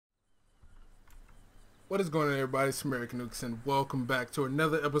What is going on, everybody? It's AmericanNukes, and welcome back to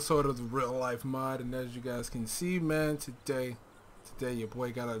another episode of the Real Life Mod. And as you guys can see, man, today your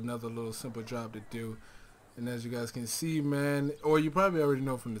boy got another little simple job to do. And as you guys can see, man, or you probably already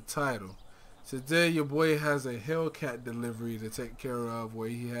know from the title, today your boy has a Hellcat delivery to take care of, where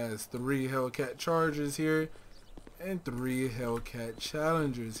he has 3 Hellcat Chargers here and 3 Hellcat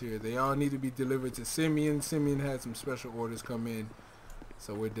Challengers here. They all need to be delivered to Simeon. Simeon had some special orders come in,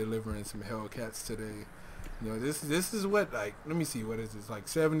 so we're delivering some Hellcats today. You know, this is what, like, let me see, what is this, like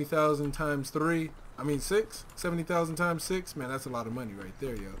 70,000 times 3? I mean 6? 70,000 times 6? Man, that's a lot of money right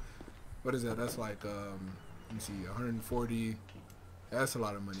there, yo. What is that? That's like, let me see, 140. That's a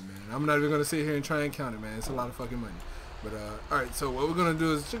lot of money, man. I'm not even going to sit here and try and count it, man. It's a lot of fucking money. But, alright, so what we're going to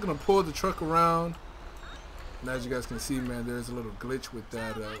do is just going to pull the truck around. And as you guys can see, man, there's a little glitch with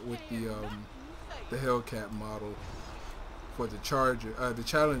that, with the Hellcat model for the the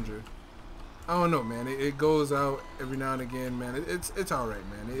Challenger. I don't know, man. It goes out every now and again, man. It's all right,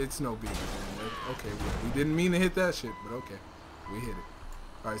 man. It's no big deal, man. Okay, we didn't mean to hit that shit, but okay, we hit it.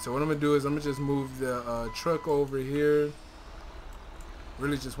 All right, so what I'm gonna do is I'm gonna just move the truck over here.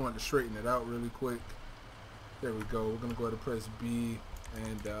 Really just want to straighten it out really quick. There we go. We're gonna go ahead and press B,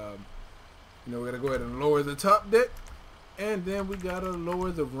 and you know, we're gonna go ahead and lower the top deck, and then we gotta lower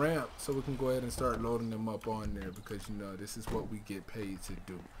the ramp so we can go ahead and start loading them up on there, because you know this is what we get paid to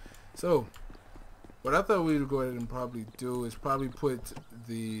do. So what I thought we would go ahead and probably do is probably put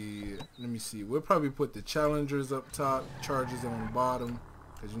the, let me see, we'll probably put the Challengers up top, Chargers on the bottom,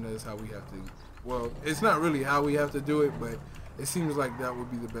 because you know that's how we have to, well, it's not really how we have to do it, but it seems like that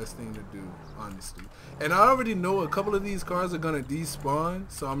would be the best thing to do, honestly. And I already know a couple of these cars are going to despawn,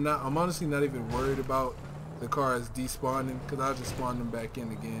 so I'm honestly not even worried about the cars despawning, because I'll just spawn them back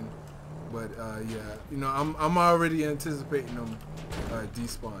in again. But yeah, you know, I'm already anticipating them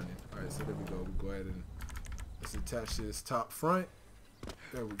despawning. Alright, so there we go. We'll go ahead and let's attach this top front.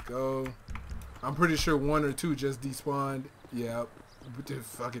 There we go. I'm pretty sure 1 or 2 just despawned. Yeah, but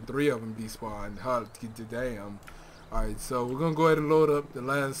fucking 3 of them despawned. How damn. Alright, so we're gonna go ahead and load up the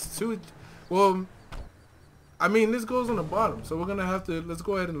last 2. Well, I mean, this goes on the bottom, so we're gonna have to, let's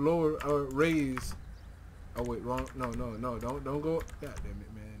go ahead and lower or raise. Oh wait, wrong. No, don't go. God damn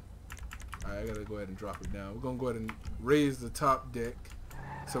it, man. Alright, I gotta go ahead and drop it down. We're gonna go ahead and raise the top deck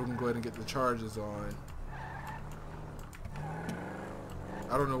so we can go ahead and get the Chargers on.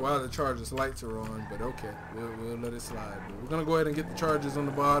 I don't know why the Chargers lights are on, but okay, we'll let it slide. But we're gonna go ahead and get the Chargers on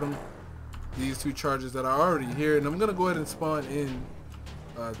the bottom. These 2 Chargers that are already here, and I'm gonna go ahead and spawn in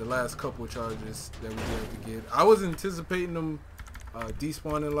the last couple of Chargers that we have to get. I was anticipating them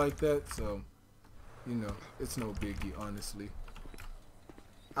despawning like that, so you know, it's no biggie, honestly.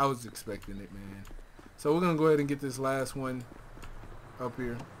 I was expecting it, man. So we're gonna go ahead and get this last one up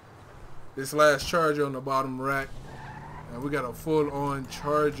here. This last Charger on the bottom rack. And we got a full-on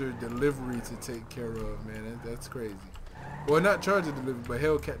Charger delivery to take care of, man. That's crazy. Well, not Charger delivery, but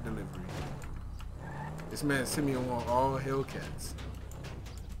Hellcat delivery. This man Simeon want all Hellcats.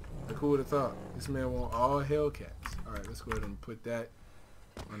 Like, who would have thought? This man want all Hellcats. Alright, let's go ahead and put that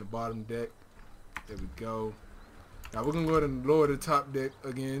on the bottom deck. There we go. Now we're gonna go ahead and lower the top deck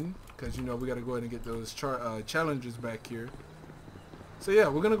again, because you know we gotta go ahead and get those Challengers back here. So yeah,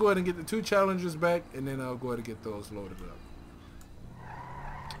 we're gonna go ahead and get the 2 Challengers back, and then I'll go ahead and get those loaded up.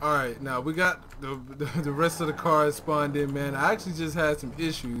 All right, now we got the rest of the cars spawned in, man. I actually just had some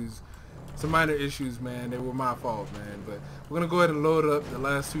issues, some minor issues, man. They were my fault, man. But we're gonna go ahead and load up the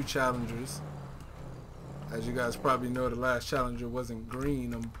last 2 Challengers. As you guys probably know, the last Challenger wasn't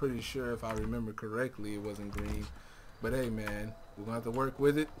green. I'm pretty sure, if I remember correctly, it wasn't green. But hey, man, we're gonna have to work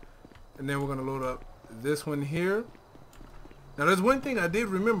with it. And then we're gonna load up this one here. Now there's one thing I did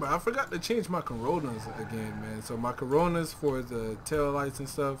remember. I forgot to change my Coronas again, man. So my Coronas for the tail lights and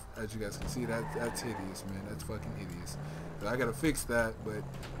stuff, as you guys can see, that's hideous, man. That's fucking hideous. So I gotta fix that, but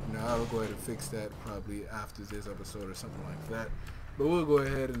you know, I'll go ahead and fix that probably after this episode or something like that. But we'll go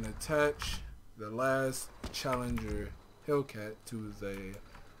ahead and attach the last Challenger Hellcat to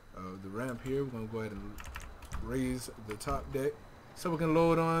the ramp here. We're gonna go ahead and raise the top deck so we can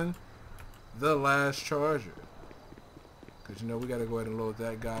load on the last Charger. Because, you know, we got to go ahead and load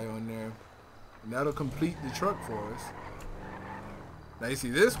that guy on there. And that'll complete the truck for us. Now, you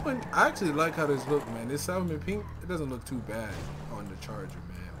see, this one, I actually like how this look, man. This salmon pink, it doesn't look too bad on the Charger,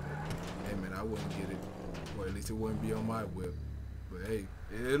 man. But, hey, man, I wouldn't get it. Or at least it wouldn't be on my whip. But, hey,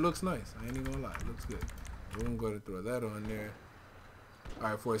 it looks nice. I ain't even going to lie. It looks good. We're going to go ahead and throw that on there. All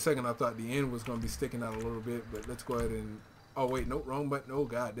right, for a second, I thought the end was going to be sticking out a little bit. But let's go ahead and... Oh, wait, no, wrong button. Oh,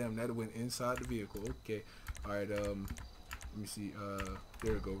 goddamn, that went inside the vehicle. Okay. All right, let me see,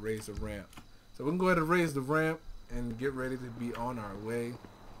 there we go, raise the ramp. So So we can go ahead and raise the ramp and get ready to be on our way.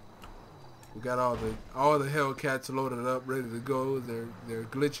 We got all the Hellcats loaded up, ready to go. They're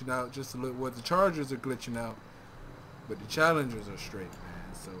glitching out just a little. Well, the Chargers are glitching out, but the Challengers are straight,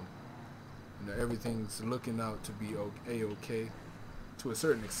 man. So you know everything's looking out to be a-okay to a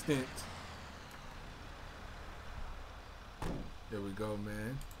certain extent. There we go,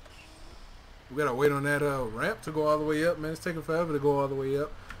 man. We gotta wait on that ramp to go all the way up, man. It's taking forever to go all the way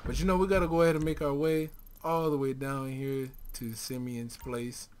up, but you know we gotta go ahead and make our way all the way down here to Simeon's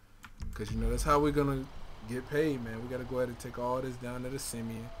place. Because, you know, that's how we're going to get paid, man. We got to go ahead and take all this down to the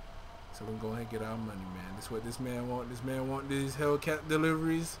Simeon. So we can go ahead and get our money, man. That's what this man want. This man want these Hellcat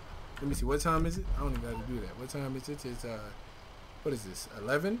deliveries. Let me see. What time is it? I don't even got to do that. What time is it? It's, what is this?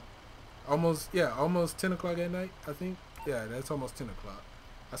 11? Almost, yeah, almost 10 o'clock at night, I think. Yeah, that's almost 10 o'clock.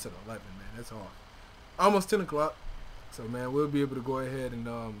 I said 11, man. That's all. Almost 10 o'clock. So, man, we'll be able to go ahead and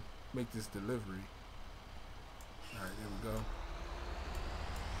make this delivery. All right, there we go.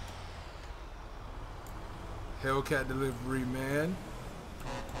 Hellcat delivery, man.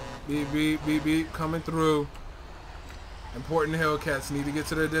 Beep, beep, beep, beep, coming through. Important Hellcats need to get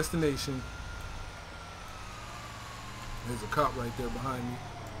to their destination. There's a cop right there behind me.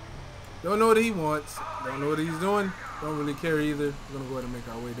 Don't know what he wants. Don't know what he's doing. Don't really care either. We're gonna go ahead and make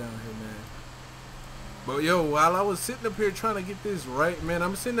our way down here, man. But yo, while I was sitting up here trying to get this right, man,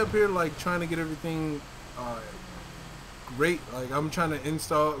 I'm sitting up here like trying to get everything great. Like I'm trying to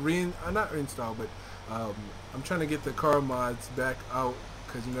install, not reinstall, but I'm trying to get the car mods back out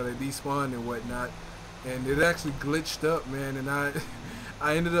because you know they despawned and whatnot, and it actually glitched up, man, and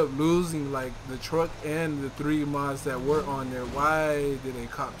I ended up losing like the truck and the 3 mods that were on there. Why did a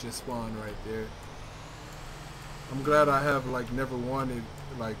cop just spawn right there? I'm glad I have like never wanted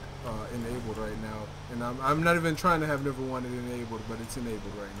like enabled right now, and I'm not even trying to have never wanted enabled, but it's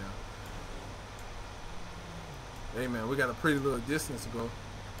enabled right now. Hey man, we got a pretty little distance to go.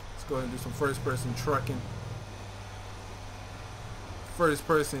 Let's go ahead and do some first person trucking. First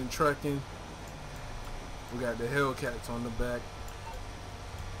person trucking. We got the Hellcats on the back.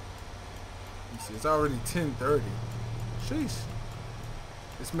 Let's see, it's already 10:30. Sheesh.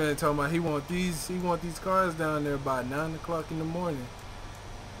 This man talking about he want these cars down there by 9 o'clock in the morning.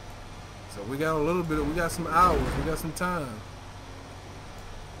 So we got a little bit, we got some hours, we got some time.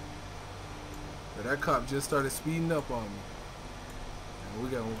 But that cop just started speeding up on me. And we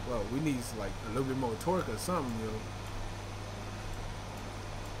got, well, we need like a little bit more torque or something, yo.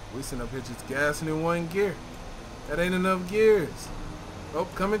 We sitting up here just gassing in 1 gear. That ain't enough gears. Oh,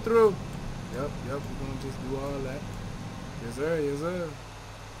 coming through. Yep, we're gonna just do all that. Yes sir, yes sir.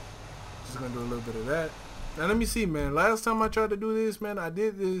 Just gonna do a little bit of that. Now let me see, man. Last time I tried to do this, man, I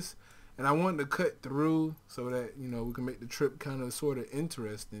did this and I wanted to cut through so that, you know, we can make the trip kind of sort of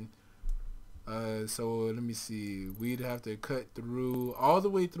interesting. So let me see. We'd have to cut through all the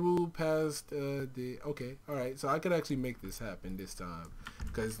way through past okay, alright, so I could actually make this happen this time.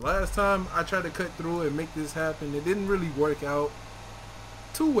 Because last time I tried to cut through and make this happen, it didn't really work out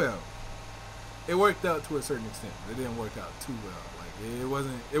too well. It worked out to a certain extent, but it didn't work out too well.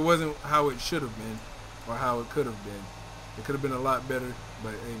 Like it wasn't how it should have been or how it could have been. It could have been a lot better,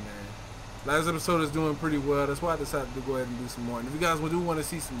 but hey man. Last episode is doing pretty well. That's why I decided to go ahead and do some more. And if you guys do want to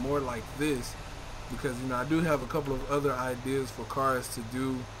see some more like this, because you know I do have a couple of other ideas for cars to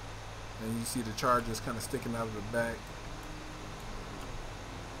do, and you see the Chargers kind of sticking out of the back.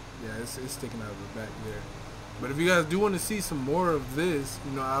 Yeah, it's sticking out of the back there. But if you guys do want to see some more of this,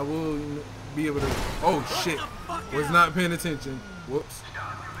 you know I will be able to. Oh shit! Was not paying attention. Whoops.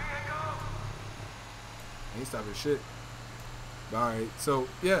 Ain't stopping shit. Alright, so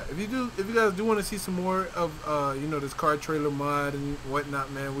yeah, if you guys do want to see some more of you know, this car trailer mod and whatnot,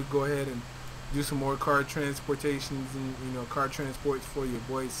 man, we go ahead and do some more car transportations and, you know, car transports for your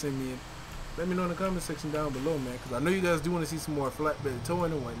boy Simeon. Let me know in the comment section down below, man, because I know you guys do want to see some more flatbed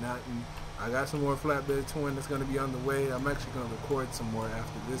towing and whatnot, and I got some more flatbed towing that's going to be on the way. I'm actually going to record some more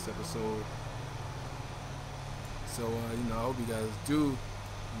after this episode. So you know, I hope you guys do,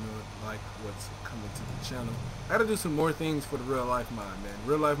 you know, like what's coming to the channel. I gotta do some more things for the real life mod, man.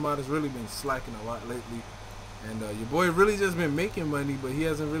 Real life mod has really been slacking a lot lately, and your boy really just been making money, but he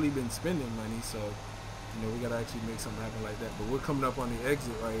hasn't really been spending money. So you know, we gotta actually make something happen like that. But we're coming up on the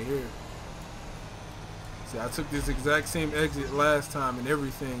exit right here. See, I took this exact same exit last time and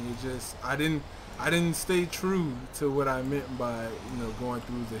everything. It just I didn't stay true to what I meant by, you know, going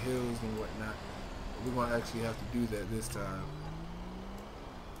through the hills and whatnot. We're gonna actually have to do that this time.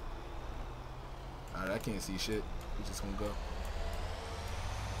 Alright, I can't see shit. We're just gonna go.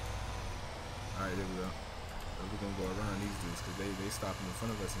 Alright, there we go. So we're gonna go around these dudes because they stopping in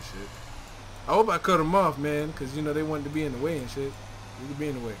front of us and shit. I hope I cut them off, man, because, you know, they wanted to be in the way and shit. They could be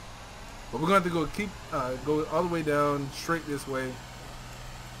in the way. But we're going to have to go all the way down, straight this way,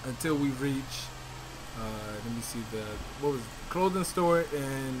 until we reach, let me see, what was it? Clothing store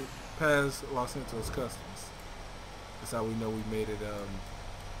and past Los Santos Customs. That's how we know we made it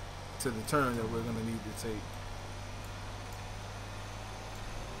to the turn that we're going to need to take.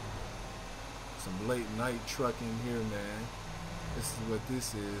 Some late night trucking here, man. This is what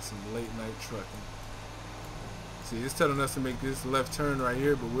this is, some late night trucking. See, it's telling us to make this left turn right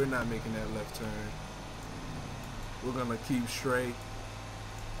here, but we're not making that left turn. We're gonna keep straight.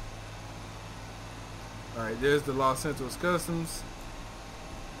 Alright, there's the Los Santos Customs.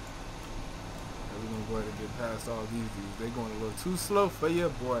 And we're gonna go ahead and get past all these dudes. They're going a little too slow for you,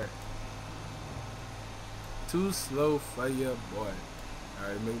 boy. Too slow for you, boy.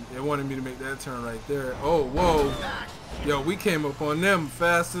 Alright, they wanted me to make that turn right there. Oh, whoa. Yo, we came up on them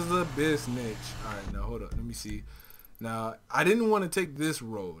fast as a bitch. Alright, now hold up. Let me see. Now, I didn't want to take this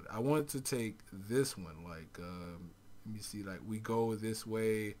road. I wanted to take this one. Like, let me see. Like, we go this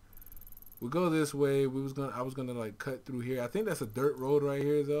way. We go this way. I was gonna like cut through here. I think that's a dirt road right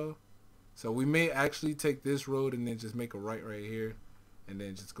here, though. So we may actually take this road and then just make a right here, and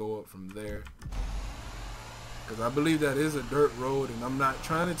then just go up from there. Because I believe that is a dirt road, and I'm not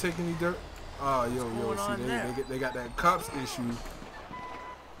trying to take any dirt. Oh, yo, see, they got that cops issue.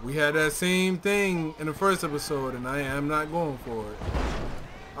 We had that same thing in the first episode, and I am not going for it.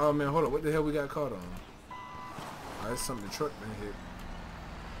 Oh, man, hold up. What the hell we got caught on? Oh, that's something the truck been hit.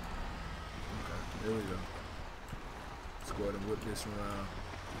 Okay, there we go. Let's go ahead and whip this around.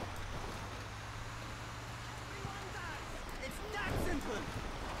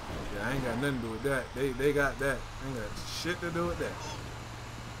 Yeah, I ain't got nothing to do with that. They got that. I ain't got shit to do with that.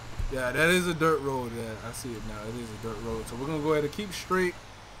 Yeah, that is a dirt road. Yeah, I see it now. It is a dirt road. So we're going to go ahead and keep straight.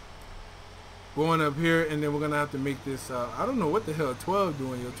 Going up here, and then we're going to have to make this, I don't know what the hell 12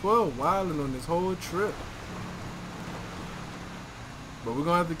 doing. Yo, 12 wilding on this whole trip. But we're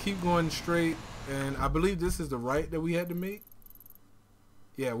going to have to keep going straight. And I believe this is the right that we had to make.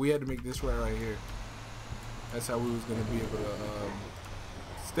 Yeah, we had to make this right here. That's how we was going to be able to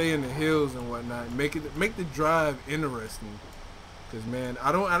stay in the hills and whatnot. Make the drive interesting. Cause man,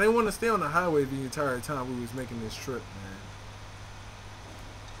 I didn't want to stay on the highway the entire time we was making this trip, man.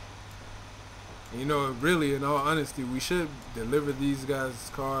 And you know, really, in all honesty, we should deliver these guys'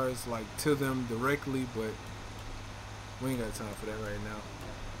 cars like to them directly, but we ain't got time for that right now.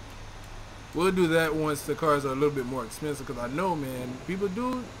 We'll do that once the cars are a little bit more expensive, cause I know, man, people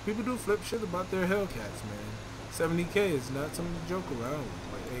do flip shit about their Hellcats, man. 70K is not something to joke around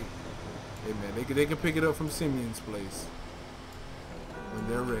with. Like, hey man, they can pick it up from Simeon's place when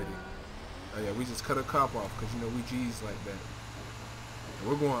they're ready. Oh yeah, we just cut a cop off because, you know, we G's like that. And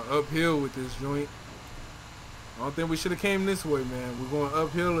we're going uphill with this joint. I don't think we should have came this way, man. We're going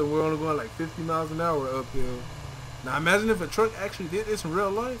uphill and we're only going like 50 miles an hour uphill. Now imagine if a truck actually did this in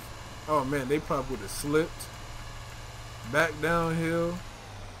real life. Oh man, they probably would have slipped back downhill.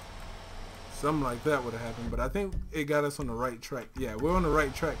 Something like that would have happened. But I think it got us on the right track. Yeah, we're on the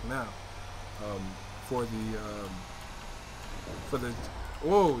right track now. For the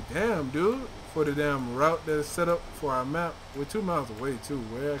whoa, damn, dude. For the damn route that is set up for our map. We're 2 miles away, too.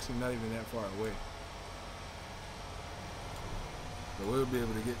 We're actually not even that far away. So we'll be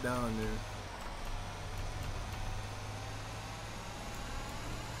able to get down there.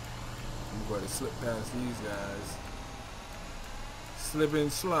 I'm going to slip past these guys. Slip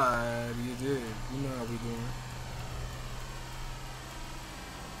and slide. You did. You know how we doing.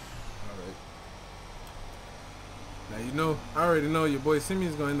 Now, you know, I already know your boy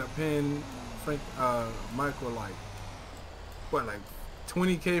Simeon's going to end up paying Michael like, what, like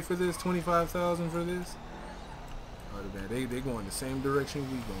 20K for this, 25,000 for this? Oh, man, they going the same direction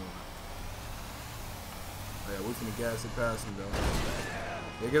we going. Oh, yeah, we finna gas it past them,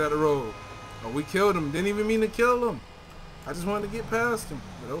 though. They get out the road. Oh, we killed him. Didn't even mean to kill him. I just wanted to get past him,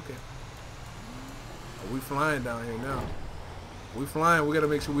 but okay. Oh, we flying down here now. We flying. We got to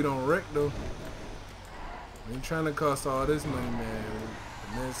make sure we don't wreck, though. We ain't trying to cost all this money, man.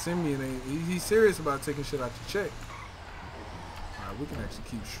 Man, Simeon ain't, he's serious about taking shit out your check. Alright, we can actually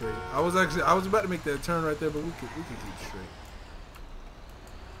keep straight. I was about to make that turn right there, but we can keep straight.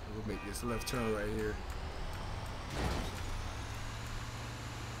 We'll make this left turn right here.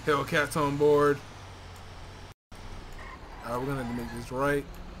 Hellcat's on board. Alright, we're gonna have to make this right.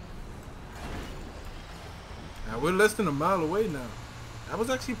 Now we're less than a mile away now. That was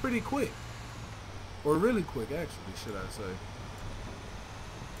actually pretty quick. Or really quick, actually, should I say.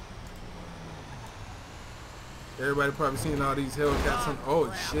 Everybody probably seen all these Hellcats on.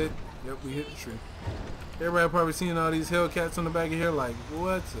 Oh, shit. Yep, we hit the tree. Everybody probably seen all these Hellcats on the back of here like,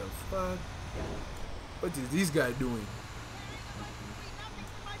 what the fuck? What is these guys doing?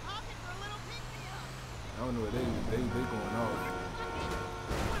 I don't know what they going off.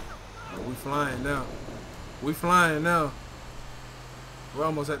 Oh, we flying now. We flying now. We're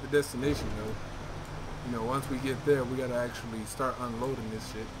almost at the destination though. You know, once we get there, we gotta actually start unloading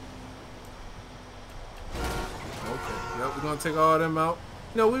this shit. Okay, yep, we're gonna take all them out.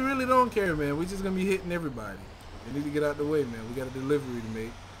 You know, we really don't care, man. We just gonna be hitting everybody. We need to get out the way, man. We got a delivery to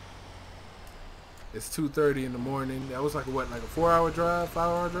make. It's 2:30 in the morning. That was like a, what, like a 4-hour drive,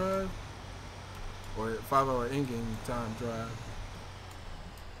 5-hour drive? Or a 5-hour in-game time drive.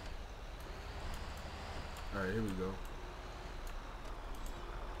 Alright, here we go.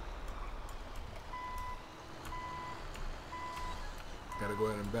 Gotta go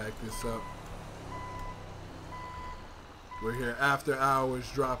ahead and back this up. We're here after hours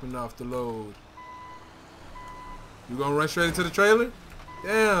dropping off the load. You gonna run straight into the trailer?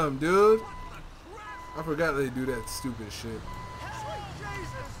 Damn, dude. I forgot they do that stupid shit.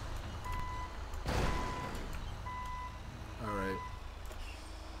 Alright.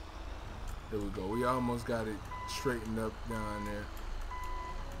 There we go. We almost got it straightened up down there.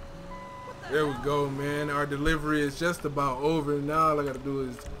 There we go, man. Our delivery is just about over. Now all I gotta do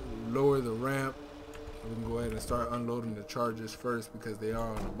is lower the ramp. We can go ahead and start unloading the chargers first because they are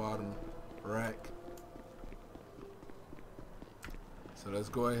on the bottom rack. So let's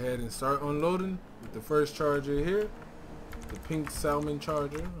go ahead and start unloading with the first charger here. The pink salmon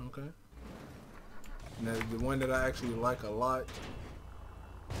charger, okay. And that's the one that I actually like a lot.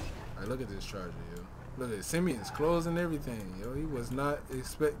 Alright, look at this charger, yo. Look at Simeon's clothes and everything, yo. He was not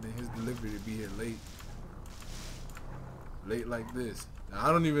expecting his delivery to be here late. Late like this. Now,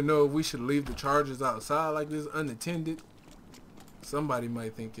 I don't even know if we should leave the chargers outside like this unattended. Somebody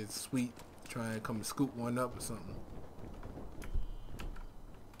might think it's sweet. Try and come and scoop one up or something.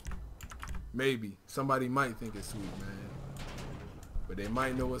 Maybe. Somebody might think it's sweet, man. But they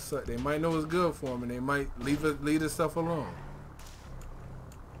might know what's up. They might know what's good for them, and they might leave this stuff alone.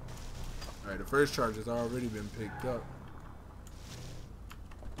 Alright, the first charger's already been picked up.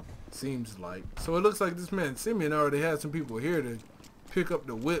 Seems like. So it looks like this man Simeon already had some people here to pick up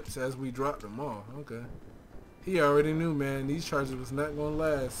the whips as we dropped them off. Okay. He already knew, man, these chargers was not gonna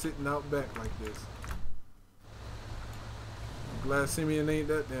last sitting out back like this. I'm glad Simeon ain't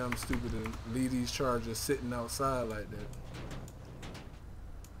that damn stupid to leave these chargers sitting outside like that.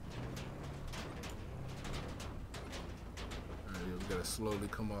 Alright, we gotta slowly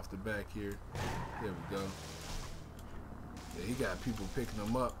come off the back here. There we go. Yeah, he got people picking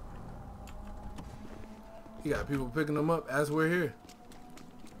them up. He got people picking them up as we're here.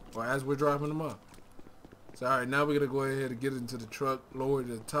 Or as we're dropping them off. So alright, now we're gonna go ahead and get into the truck, lower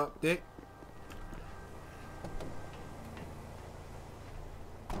the top deck.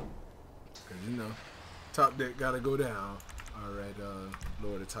 Cause you know, top deck gotta go down. Alright,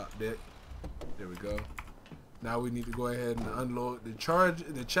 lower the top deck. There we go. Now we need to go ahead and unload the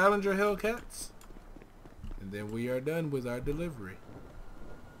Challenger Hellcats. And then we are done with our delivery.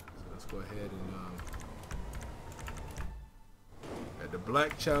 So let's go ahead and the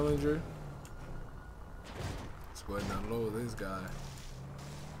black Challenger. Let's go ahead and unload this guy.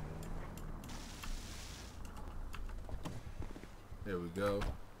 There we go.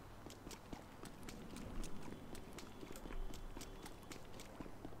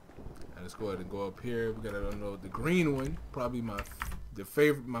 And let's go ahead and go up here. We gotta unload the green one, probably my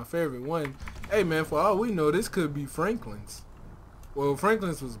favorite one. Hey man, for all we know, this could be Franklin's. Well,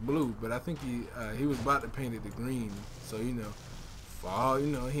 Franklin's was blue, but I think he was about to paint it the green. So you know. For all you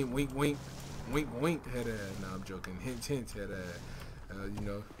know, he wink wink head ass. No, I'm joking. Hint head ass. You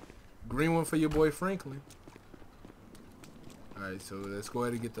know, green one for your boy Franklin. All right, so let's go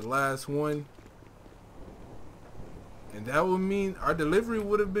ahead and get the last one, and that would mean our delivery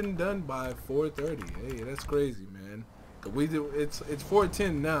would have been done by 4:30. Hey, that's crazy, man. But it's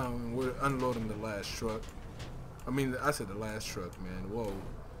 4:10 now, and we're unloading the last truck. I mean, I said the last truck, man. Whoa,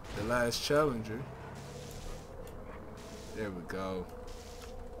 the last Challenger. There we go.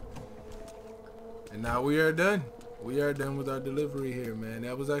 And now we are done. We are done with our delivery here, man.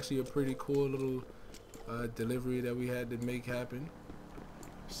 That was actually a pretty cool little delivery that we had to make happen.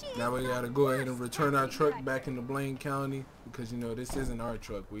 Now we gotta go ahead and return our truck back into Blaine County because you know this isn't our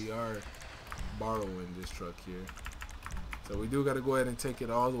truck. We are borrowing this truck here. So we do gotta go ahead and take it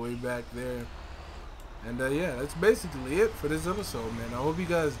all the way back there. And yeah, that's basically it for this episode, man. I hope you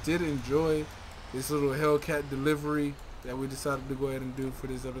guys did enjoy this little Hellcat delivery that we decided to go ahead and do for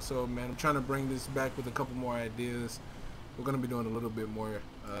this episode, man. I'm trying to bring this back with a couple more ideas. we're gonna be doing a little bit more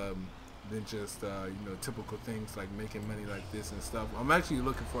than just you know, typical things like making money like this and stuff. I'm actually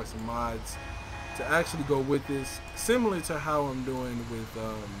looking for some mods to actually go with this, similar to how I'm doing with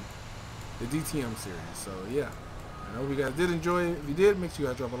the DTM series. So yeah, I hope you guys did enjoy it. If you did, make sure you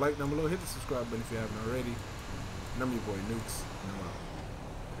guys drop a like down below, hit the subscribe button if you haven't already. And I'm your boy Nukes, and I'm out.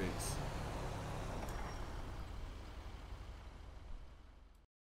 Peace.